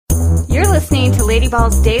You're listening to Lady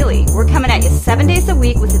Balls Daily. We're coming at you 7 days a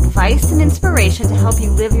week with advice and inspiration to help you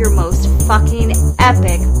live your most fucking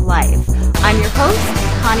epic life. I'm your host,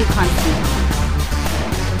 Connie Constantine.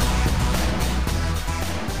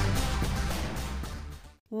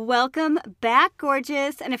 Welcome back,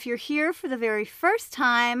 gorgeous. And if you're here for the very first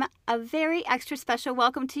time, a very extra special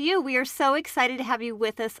welcome to you. We are so excited to have you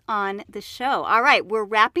with us on the show. All right, we're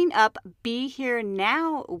wrapping up Be Here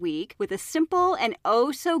Now week with a simple and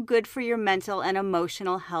oh so good for your mental and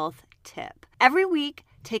emotional health tip. Every week,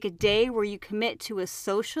 take a day where you commit to a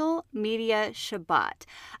social media Shabbat,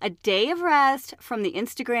 a day of rest from the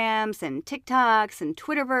Instagrams and TikToks and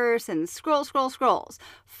Twitterverse and scrolls.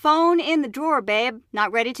 Phone in the drawer, babe.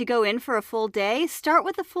 Not ready to go in for a full day? Start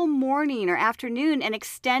with a full morning or afternoon and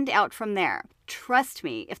extend out from there. Trust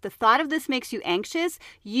me, if the thought of this makes you anxious,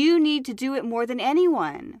 you need to do it more than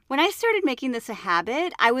anyone. When I started making this a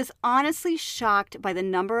habit, I was honestly shocked by the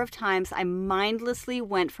number of times I mindlessly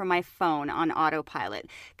went for my phone on autopilot.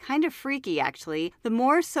 Kind of freaky, actually. The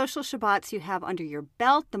more social Shabbats you have under your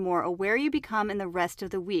belt, the more aware you become in the rest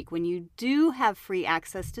of the week when you do have free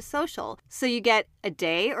access to social. So you get a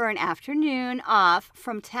day or an afternoon off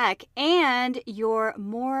from tech, and you're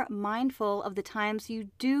more mindful of the times you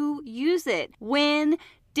do use it. Win,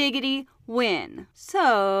 diggity, win.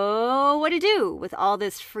 So, what to do with all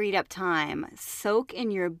this freed up time? Soak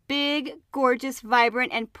in your big, gorgeous,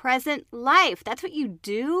 vibrant, and present life. That's what you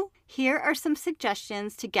do. Here are some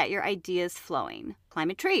suggestions to get your ideas flowing.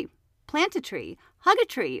 Climb a tree. Plant a tree. Hug a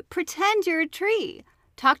tree. Pretend you're a tree.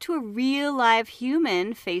 Talk to a real live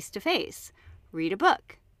human face to face. Read a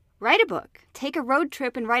book. Write a book. Take a road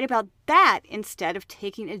trip and write about that instead of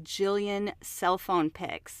taking a jillion cell phone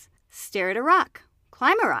pics. Stare at a rock.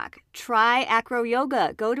 Climb a rock. Try acro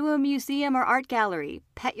yoga. Go to a museum or art gallery.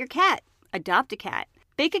 Pet your cat. Adopt a cat.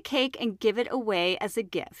 Bake a cake and give it away as a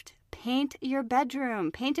gift. Paint your bedroom.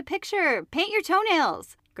 Paint a picture. Paint your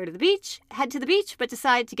toenails. Go to the beach. Head to the beach, but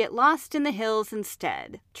decide to get lost in the hills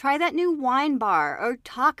instead. Try that new wine bar or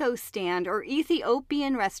taco stand or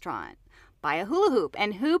Ethiopian restaurant. Buy a hula hoop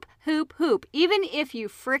and hoop, even if you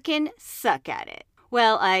frickin' suck at it.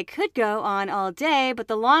 Well, I could go on all day, but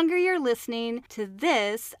the longer you're listening to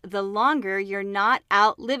this, the longer you're not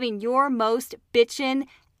out living your most bitchin'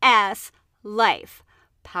 ass life.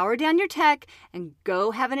 Power down your tech and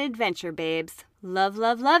go have an adventure, babes. Love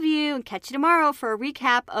you, and catch you tomorrow for a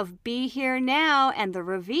recap of Be Here Now and the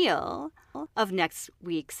reveal of next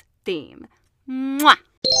week's theme. Mwah!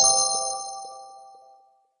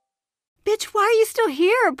 Bitch, why are you still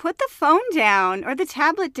here? Put the phone down, or the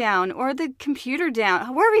tablet down, or the computer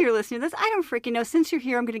down. Wherever you're listening to this, I don't freaking know. Since you're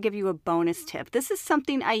here, I'm going to give you a bonus tip. This is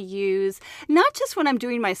something I use not just when I'm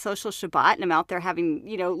doing my social Shabbat and I'm out there having,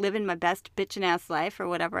 living my best bitchin' ass life or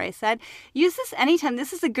whatever I said. Use this anytime.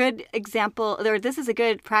 This is a good example, or this is a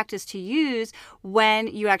good practice to use when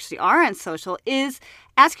you actually are on social,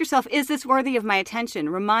 ask yourself, is this worthy of my attention?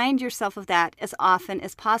 Remind yourself of that as often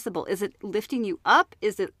as possible. Is it lifting you up?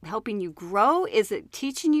 Is it helping you grow? Is it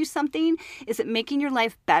teaching you something? Is it making your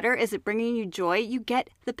life better? Is it bringing you joy? You get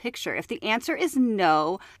the picture. If the answer is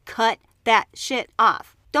no, cut that shit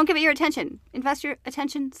off. Don't give it your attention. Invest your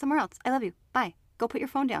attention somewhere else. I love you. Bye. Go put your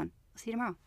phone down. I'll see you tomorrow.